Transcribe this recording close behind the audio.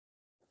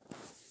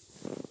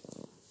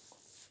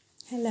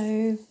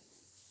Hello.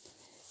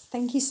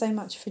 Thank you so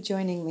much for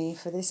joining me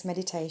for this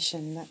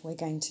meditation that we're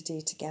going to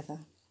do together.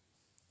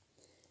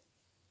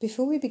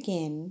 Before we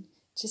begin,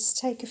 just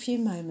take a few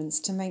moments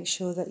to make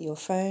sure that your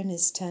phone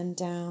is turned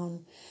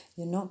down,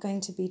 you're not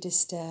going to be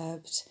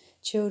disturbed,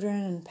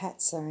 children and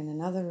pets are in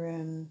another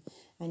room,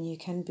 and you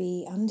can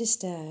be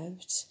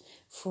undisturbed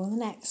for the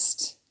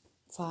next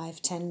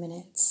 5-10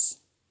 minutes.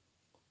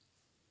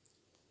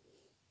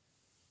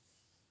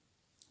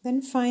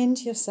 Then find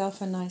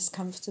yourself a nice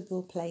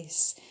comfortable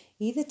place,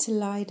 either to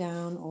lie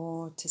down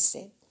or to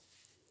sit.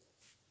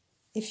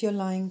 If you're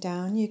lying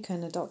down, you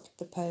can adopt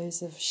the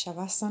pose of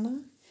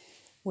Shavasana,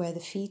 where the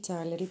feet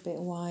are a little bit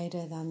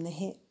wider than the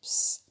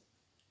hips.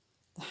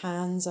 The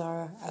hands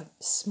are a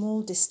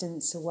small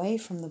distance away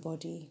from the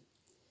body,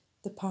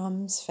 the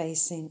palms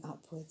facing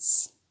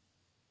upwards.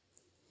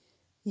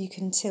 You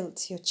can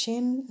tilt your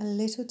chin a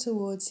little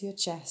towards your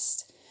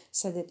chest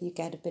so that you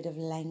get a bit of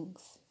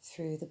length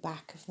through the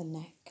back of the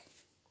neck.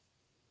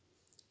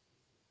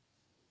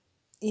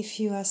 If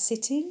you are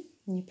sitting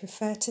and you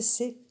prefer to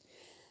sit,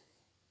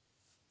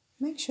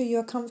 make sure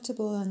you're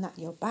comfortable and that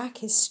your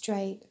back is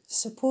straight,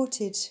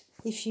 supported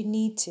if you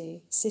need to,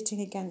 sitting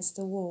against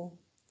the wall.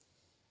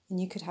 And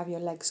you could have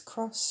your legs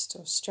crossed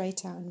or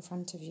straight out in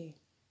front of you.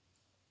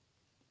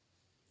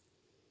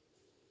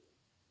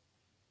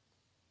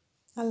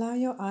 Allow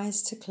your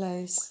eyes to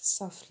close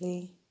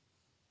softly.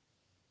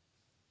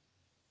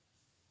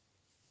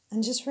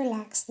 And just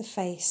relax the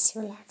face,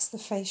 relax the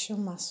facial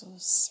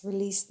muscles,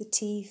 release the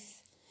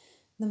teeth,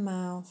 the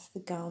mouth, the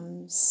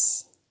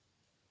gums,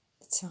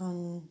 the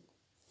tongue.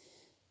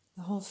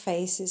 The whole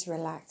face is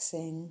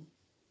relaxing,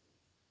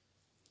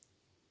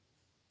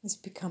 is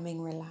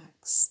becoming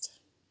relaxed.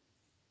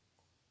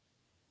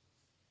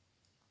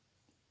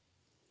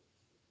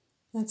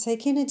 Now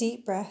take in a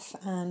deep breath,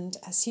 and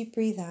as you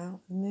breathe out,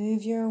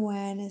 move your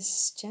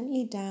awareness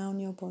gently down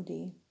your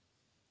body,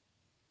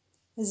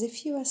 as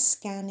if you are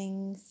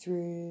scanning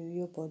through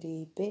your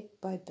body bit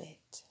by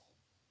bit.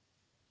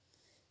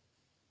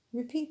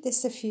 Repeat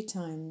this a few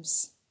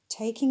times,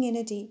 taking in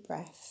a deep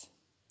breath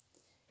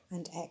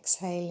and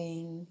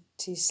exhaling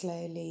to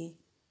slowly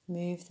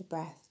move the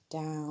breath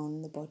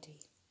down the body.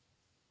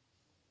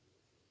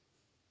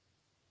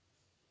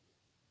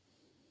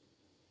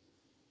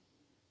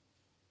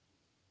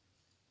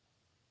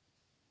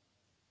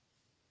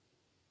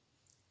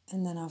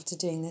 And then after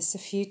doing this a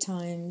few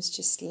times,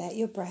 just let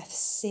your breath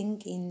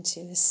sink into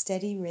a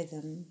steady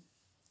rhythm,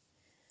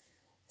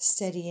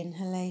 steady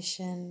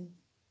inhalation,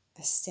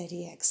 a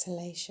steady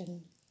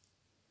exhalation.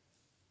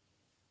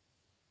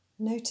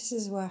 Notice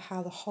as well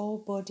how the whole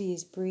body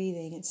is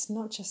breathing. It's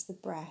not just the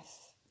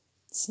breath.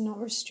 It's not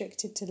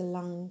restricted to the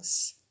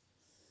lungs.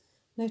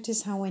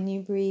 Notice how when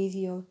you breathe,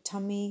 your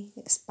tummy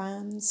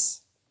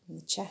expands and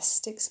the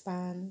chest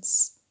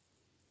expands.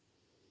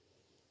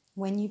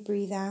 When you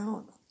breathe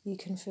out, you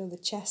can feel the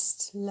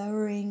chest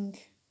lowering,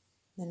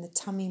 then the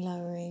tummy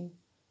lowering,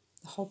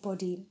 the whole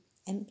body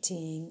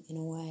emptying in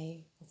a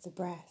way of the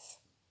breath.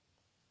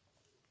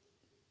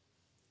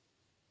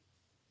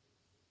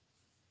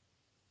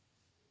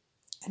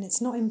 And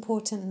it's not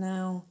important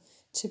now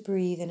to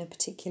breathe in a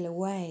particular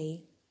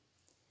way.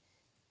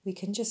 We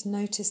can just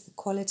notice the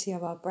quality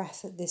of our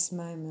breath at this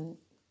moment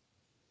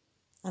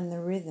and the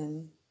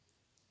rhythm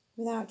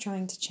without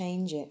trying to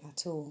change it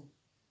at all.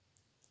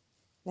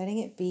 Letting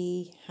it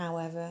be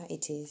however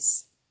it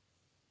is.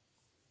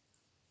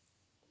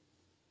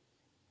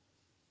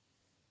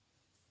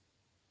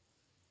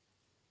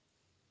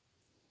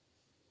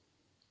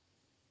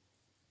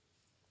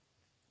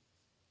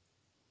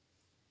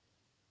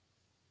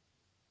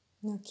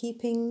 Now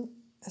keeping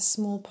a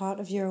small part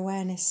of your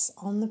awareness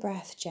on the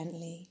breath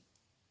gently.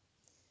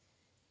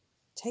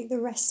 Take the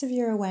rest of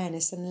your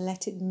awareness and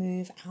let it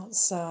move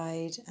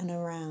outside and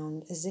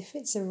around as if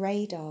it's a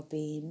radar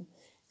beam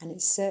and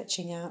it's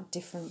searching out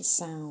different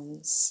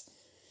sounds.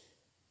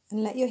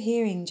 And let your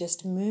hearing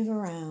just move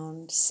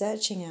around,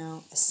 searching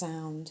out a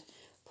sound,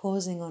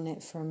 pausing on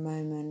it for a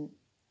moment,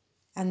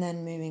 and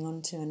then moving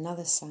on to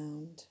another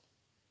sound.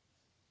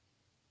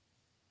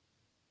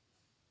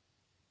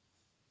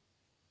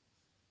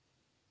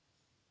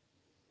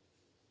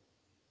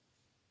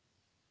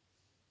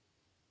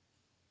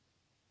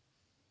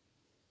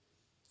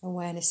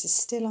 Awareness is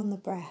still on the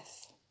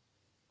breath,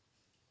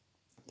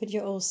 but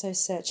you're also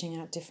searching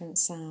out different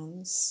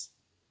sounds.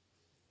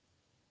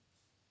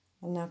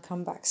 And now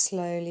come back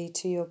slowly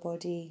to your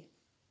body.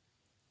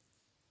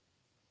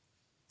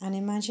 And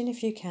imagine,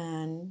 if you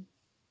can,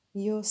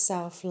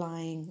 yourself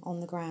lying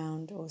on the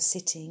ground or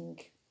sitting.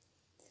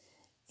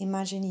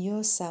 Imagine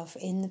yourself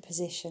in the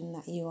position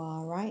that you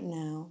are right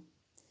now,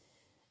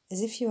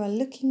 as if you are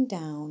looking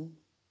down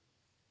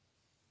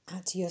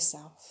at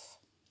yourself.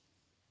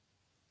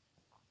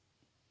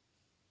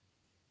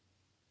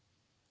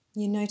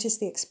 You notice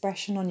the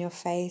expression on your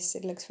face.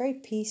 It looks very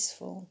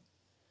peaceful,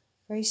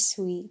 very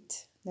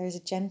sweet. There is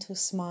a gentle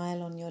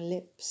smile on your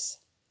lips.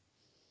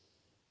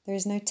 There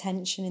is no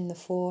tension in the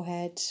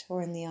forehead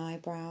or in the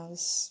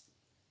eyebrows.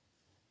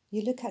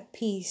 You look at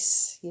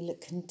peace, you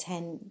look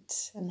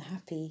content and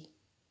happy.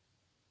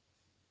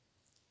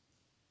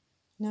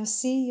 Now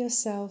see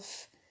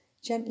yourself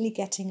gently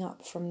getting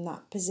up from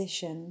that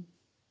position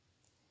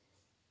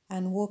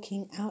and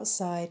walking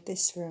outside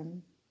this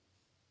room.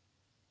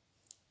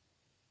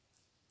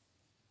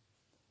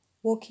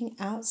 Walking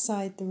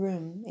outside the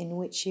room in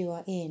which you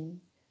are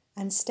in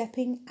and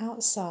stepping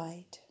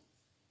outside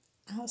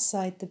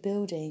the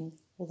building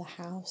or the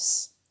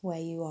house where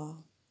you are.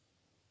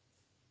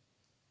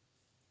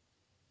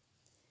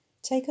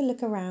 Take a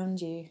look around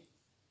you.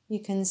 You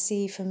can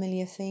see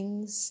familiar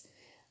things.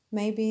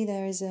 Maybe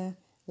there is a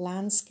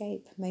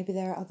landscape, maybe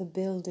there are other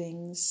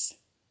buildings.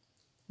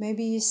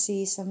 Maybe you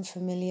see some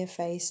familiar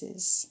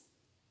faces.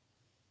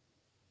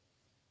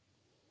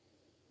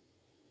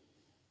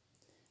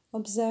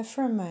 Observe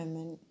for a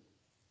moment,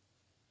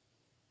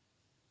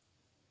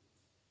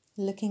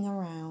 looking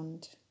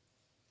around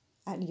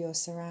at your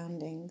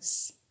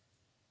surroundings.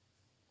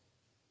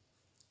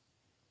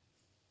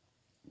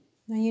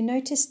 Now you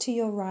notice to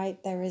your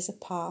right there is a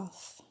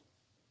path.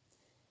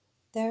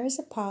 There is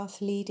a path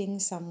leading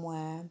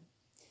somewhere.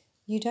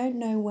 You don't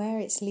know where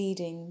it's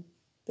leading,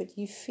 but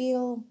you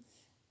feel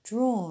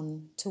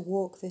drawn to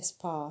walk this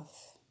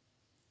path.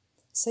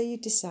 So you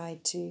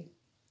decide to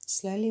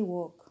slowly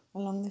walk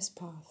along this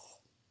path.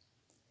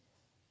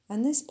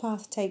 And this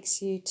path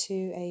takes you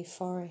to a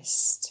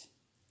forest.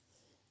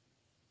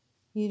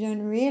 You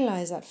don't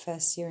realize at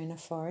first you're in a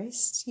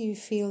forest. You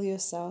feel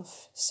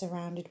yourself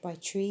surrounded by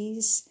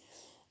trees.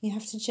 You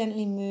have to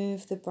gently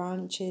move the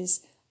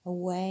branches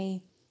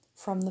away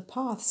from the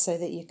path so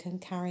that you can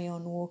carry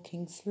on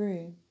walking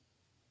through.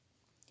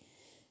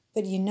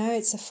 But you know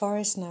it's a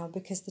forest now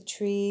because the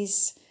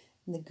trees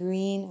and the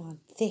green are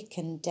thick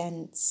and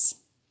dense.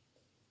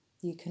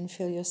 You can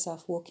feel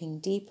yourself walking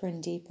deeper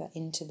and deeper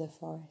into the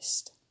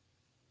forest.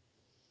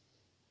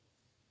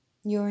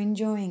 You're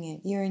enjoying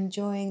it. You're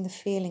enjoying the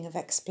feeling of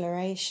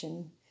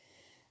exploration.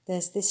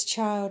 There's this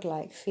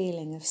childlike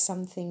feeling of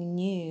something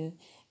new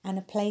and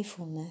a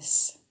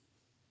playfulness.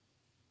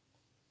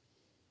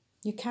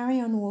 You carry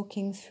on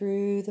walking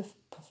through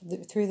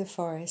the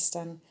forest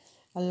and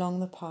along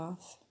the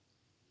path,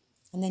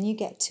 and then you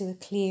get to a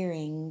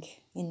clearing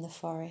in the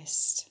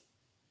forest.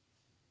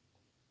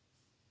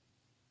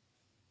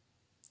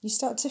 You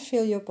start to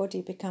feel your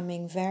body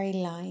becoming very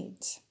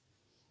light,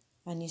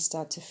 and you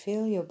start to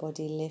feel your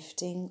body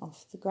lifting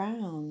off the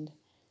ground,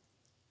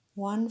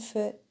 1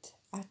 foot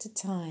at a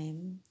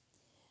time,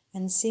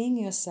 and seeing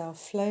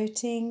yourself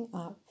floating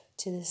up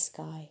to the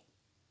sky.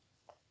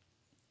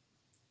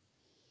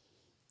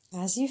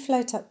 As you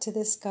float up to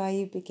the sky,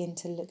 you begin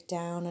to look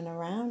down and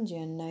around you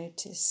and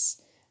notice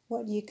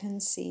what you can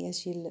see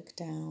as you look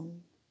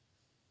down.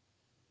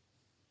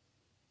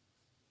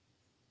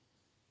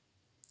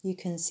 You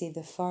can see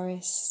the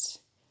forest.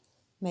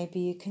 Maybe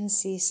you can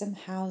see some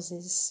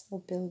houses or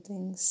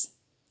buildings,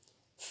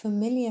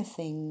 familiar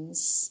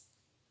things,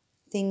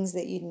 things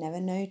that you'd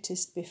never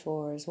noticed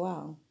before as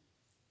well.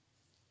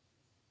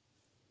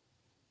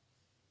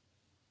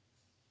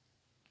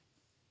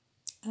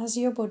 As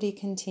your body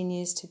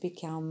continues to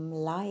become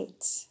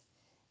light,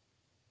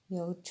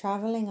 you're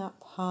traveling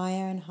up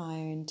higher and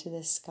higher into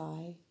the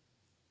sky,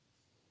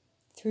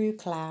 through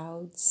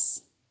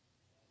clouds,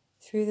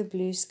 through the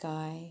blue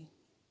sky,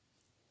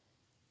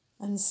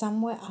 and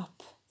somewhere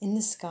up in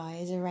the sky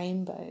is a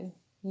rainbow.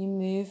 You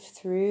move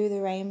through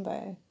the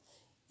rainbow,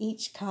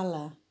 each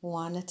colour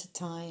one at a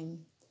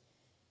time.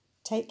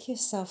 Take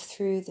yourself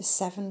through the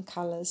 7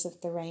 colours of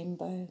the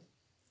rainbow,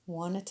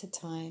 one at a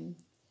time,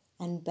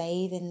 and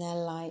bathe in their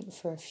light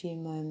for a few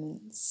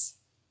moments.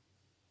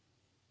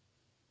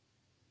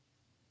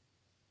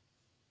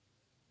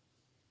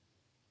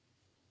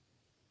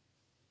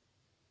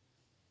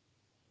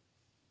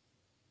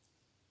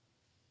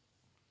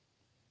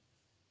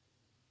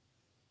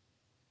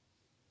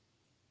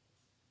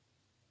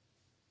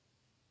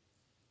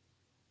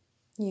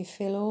 You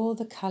feel all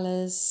the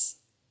colours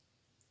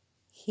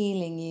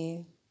healing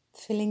you,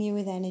 filling you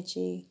with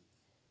energy,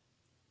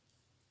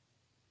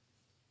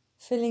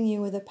 filling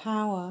you with a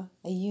power,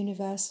 a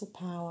universal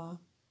power,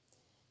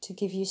 to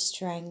give you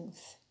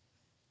strength,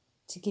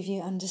 to give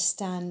you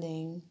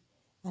understanding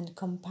and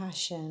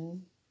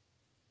compassion,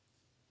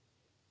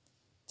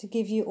 to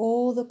give you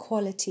all the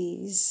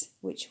qualities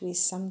which we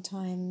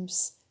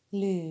sometimes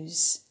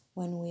lose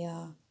when we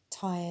are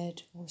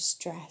tired or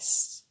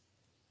stressed,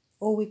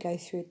 or we go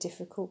through a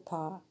difficult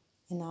part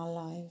in our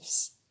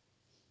lives.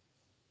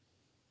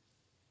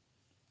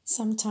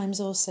 Sometimes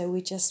also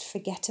we just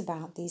forget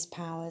about these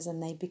powers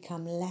and they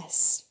become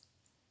less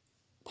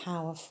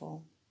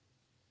powerful.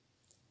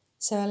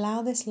 So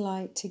allow this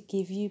light to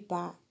give you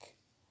back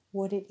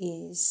what it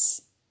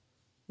is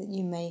that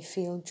you may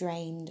feel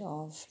drained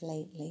of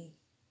lately.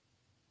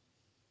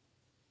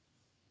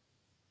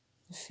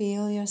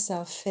 Feel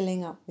yourself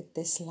filling up with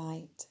this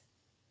light.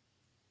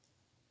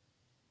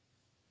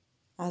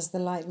 As the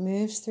light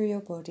moves through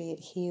your body, it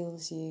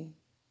heals you.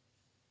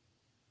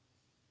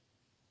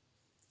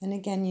 And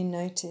again, you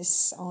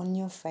notice on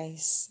your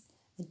face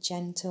a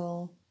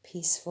gentle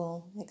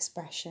peaceful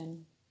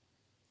expression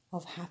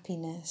of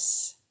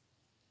happiness,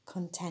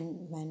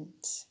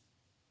 contentment.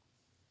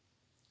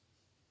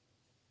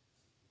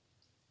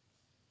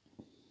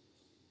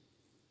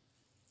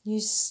 You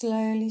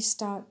slowly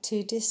start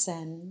to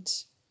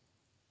descend,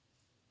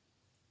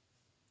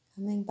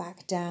 coming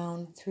back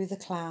down through the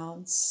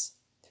clouds,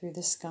 through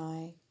the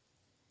sky,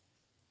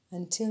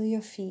 until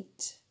your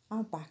feet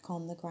are back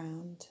on the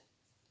ground.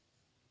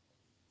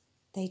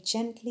 They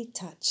gently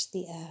touch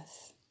the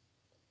earth.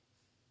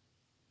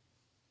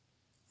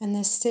 And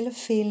there's still a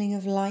feeling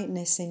of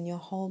lightness in your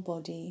whole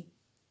body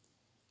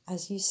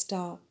as you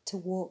start to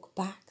walk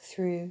back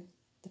through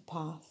the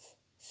path,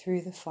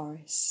 through the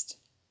forest.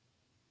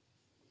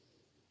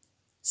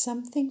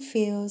 Something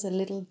feels a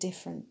little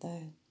different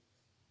though.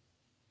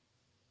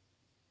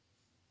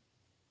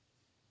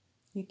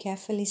 You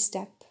carefully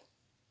step,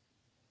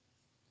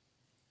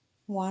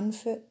 one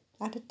foot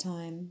at a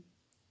time,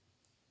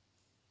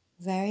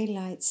 very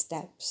light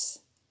steps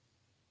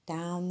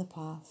down the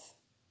path,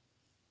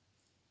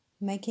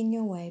 making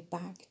your way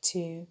back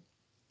to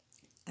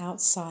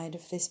outside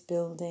of this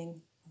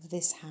building, of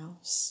this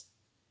house.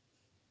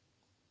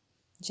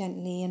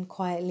 Gently and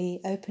quietly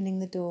opening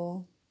the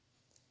door,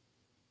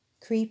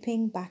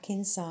 creeping back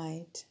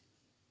inside,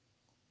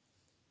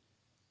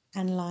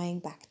 and lying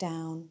back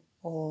down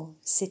or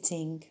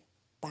sitting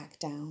back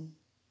down,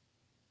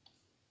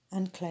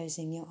 and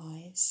closing your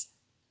eyes.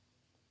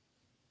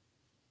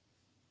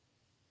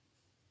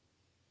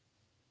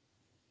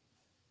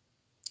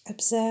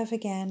 Observe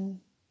again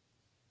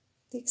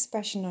the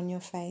expression on your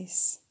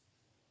face.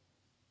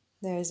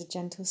 There is a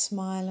gentle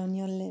smile on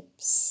your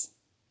lips.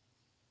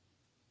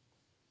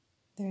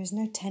 There is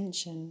no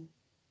tension.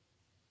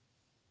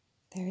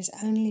 There is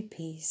only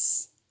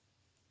peace.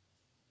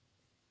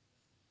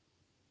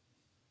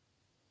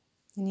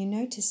 And you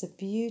notice a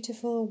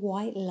beautiful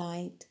white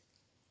light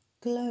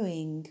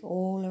glowing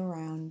all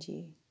around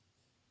you.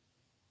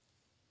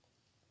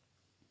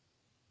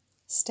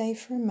 Stay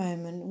for a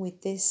moment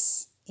with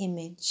this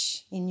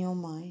image in your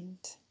mind.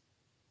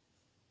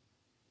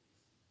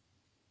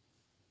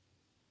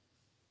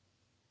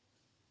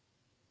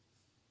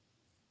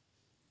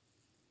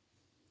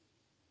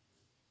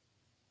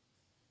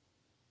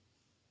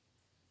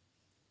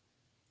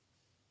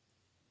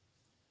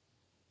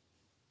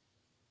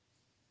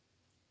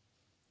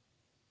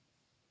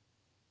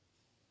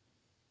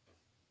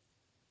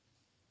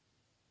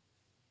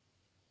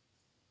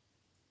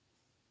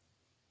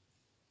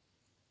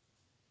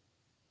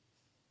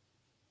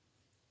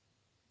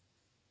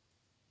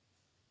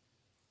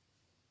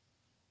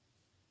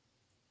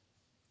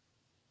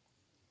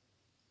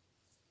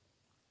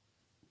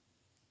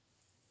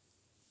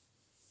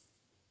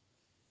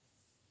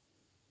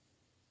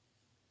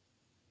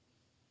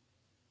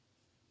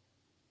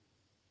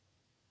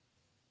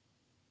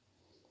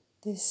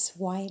 This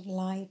white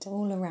light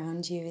all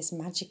around you is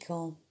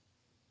magical.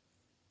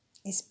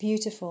 It's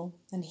beautiful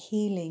and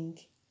healing.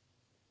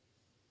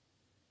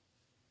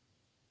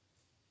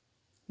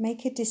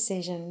 Make a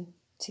decision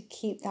to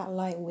keep that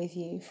light with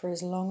you for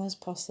as long as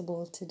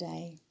possible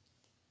today.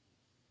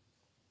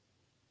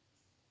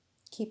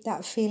 Keep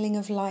that feeling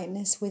of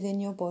lightness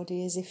within your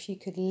body as if you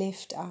could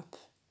lift up,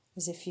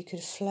 as if you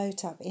could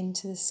float up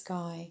into the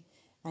sky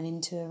and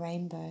into a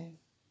rainbow,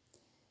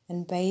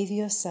 and bathe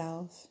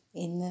yourself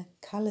in the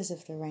colours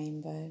of the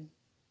rainbow.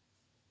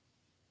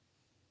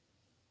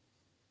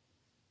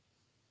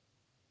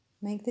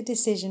 Make the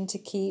decision to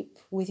keep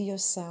with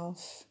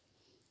yourself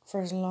for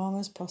as long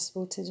as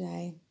possible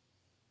today.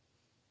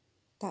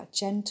 That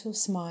gentle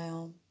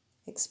smile,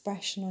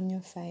 expression on your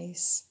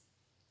face,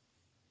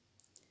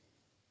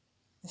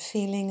 a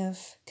feeling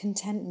of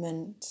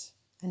contentment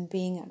and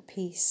being at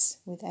peace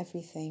with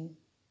everything.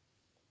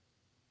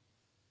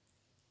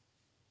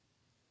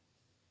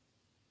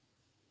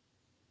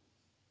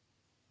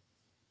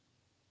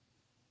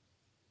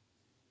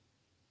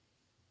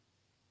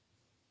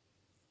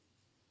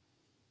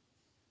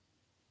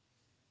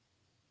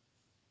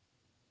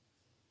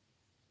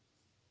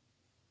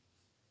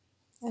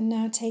 And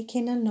now take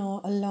in a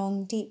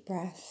long deep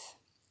breath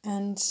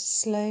and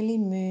slowly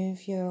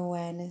move your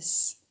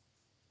awareness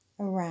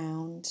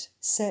around,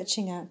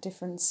 searching out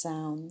different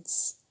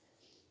sounds.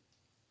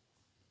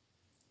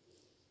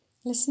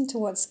 Listen to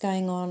what's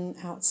going on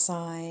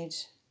outside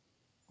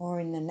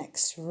or in the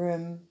next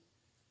room.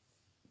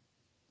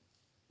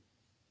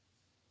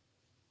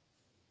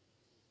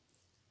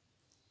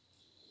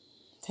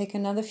 Take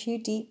another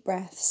few deep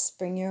breaths.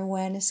 Bring your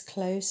awareness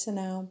closer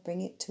now.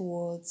 Bring it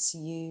towards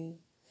you.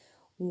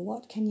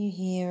 What can you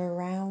hear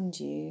around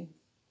you?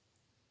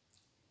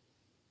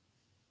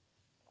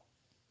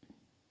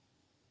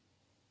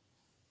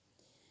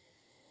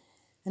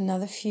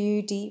 Another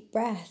few deep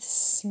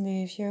breaths.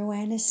 Move your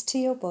awareness to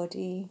your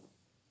body.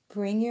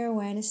 Bring your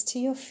awareness to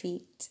your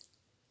feet,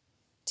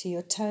 to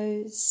your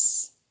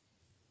toes,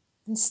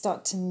 and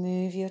start to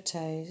move your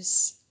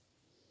toes.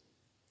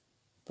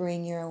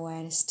 Bring your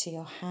awareness to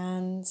your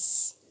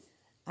hands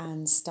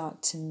and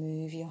start to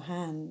move your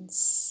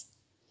hands.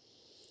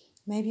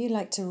 Maybe you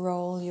like to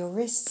roll your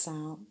wrists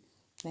out.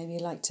 Maybe you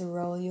like to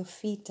roll your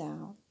feet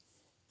out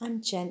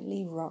and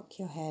gently rock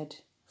your head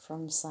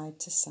from side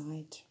to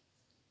side.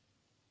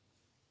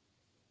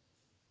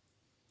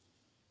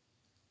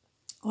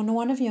 On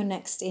one of your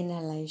next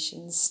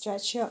inhalations,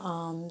 stretch your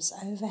arms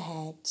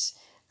overhead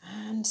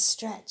and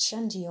stretch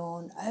and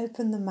yawn.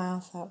 Open the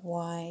mouth out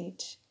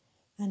wide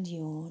and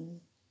yawn.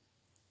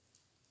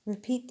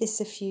 Repeat this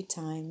a few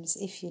times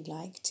if you'd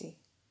like to.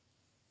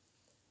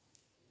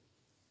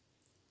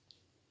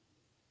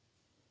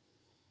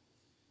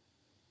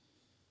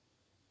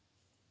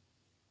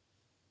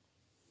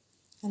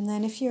 And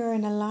then if you're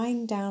in a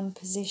lying down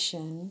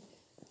position,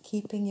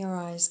 keeping your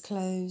eyes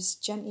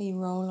closed, gently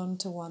roll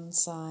onto one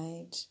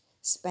side,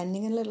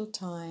 spending a little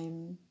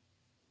time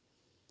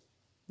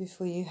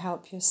before you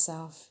help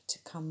yourself to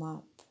come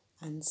up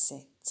and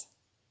sit.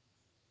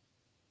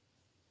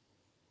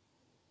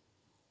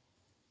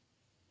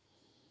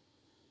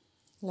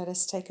 Let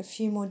us take a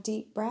few more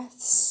deep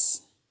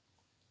breaths,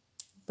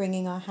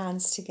 bringing our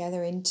hands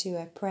together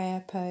into a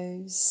prayer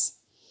pose.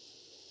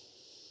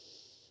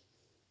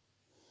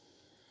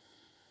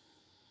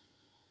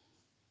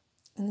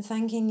 And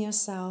thanking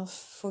yourself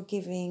for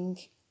giving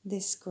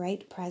this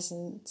great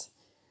present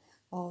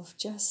of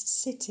just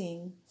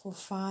sitting for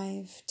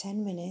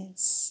 5-10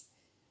 minutes,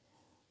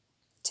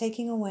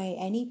 taking away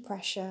any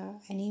pressure,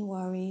 any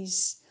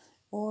worries,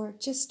 or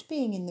just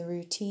being in the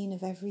routine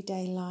of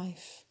everyday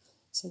life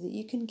so that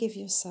you can give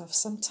yourself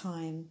some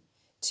time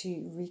to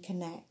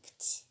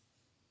reconnect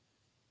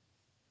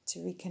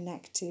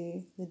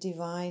to the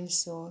divine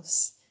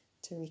source,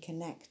 to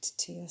reconnect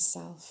to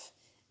yourself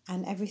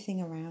and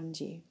everything around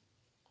you.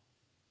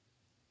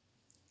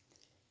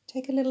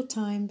 Take a little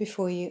time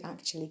before you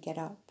actually get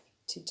up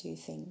to do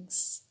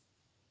things.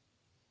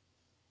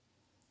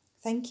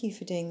 Thank you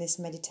for doing this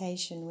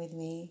meditation with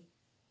me.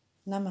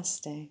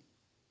 Namaste.